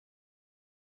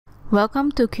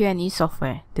Welcome to QNE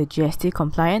Software, the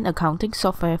GST-compliant accounting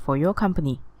software for your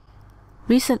company.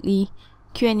 Recently,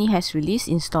 QNE has released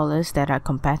installers that are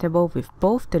compatible with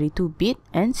both 32-bit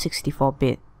and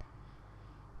 64-bit.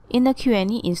 In the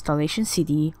QNE installation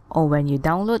CD, or when you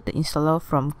download the installer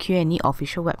from QNE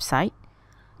official website,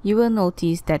 you will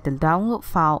notice that the download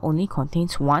file only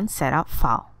contains one setup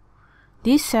file.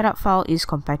 This setup file is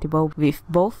compatible with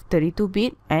both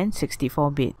 32-bit and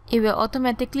 64-bit. It will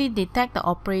automatically detect the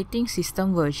operating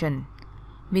system version.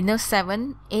 Windows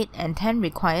 7, 8, and 10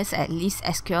 requires at least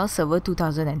SQL Server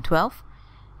 2012,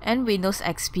 and Windows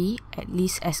XP at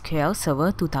least SQL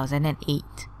Server 2008.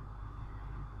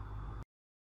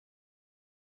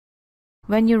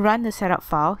 When you run the setup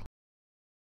file,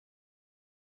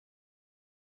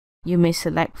 you may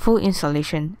select full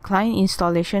installation, client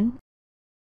installation,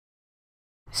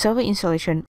 server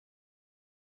installation,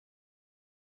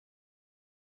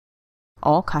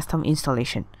 or custom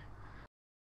installation.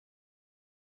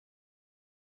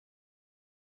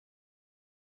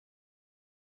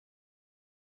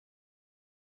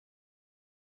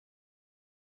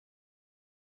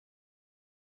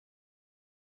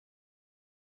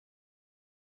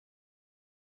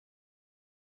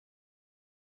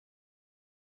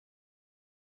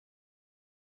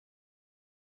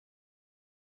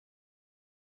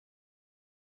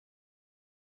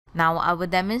 Now I will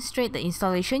demonstrate the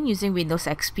installation using Windows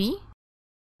XP.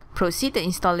 Proceed the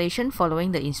installation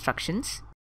following the instructions.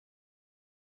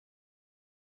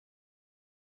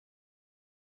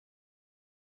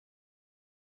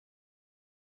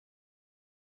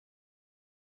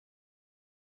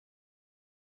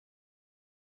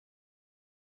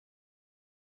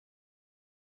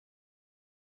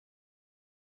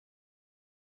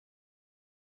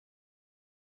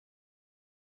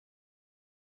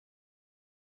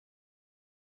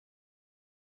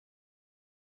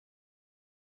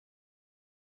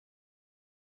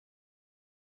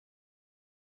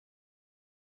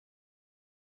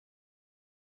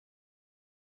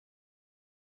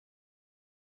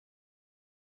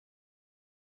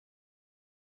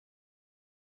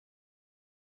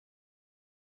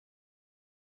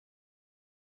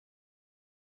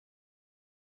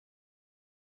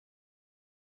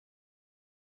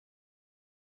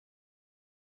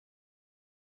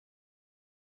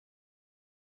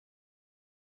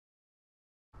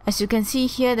 As you can see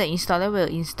here, the installer will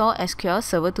install SQL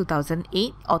Server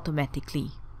 2008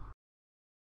 automatically.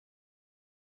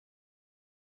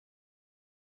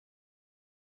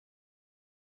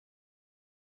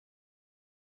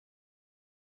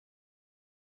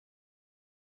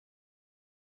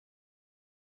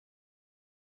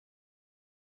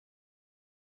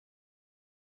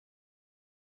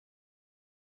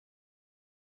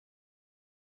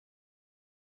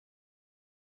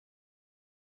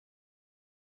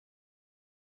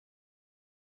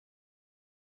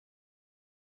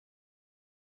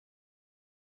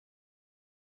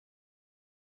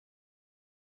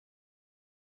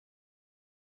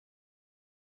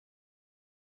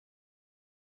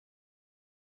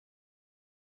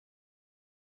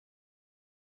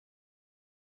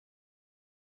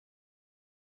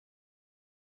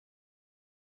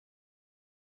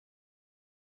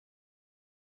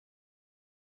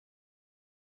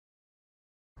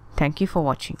 Thank you for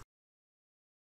watching.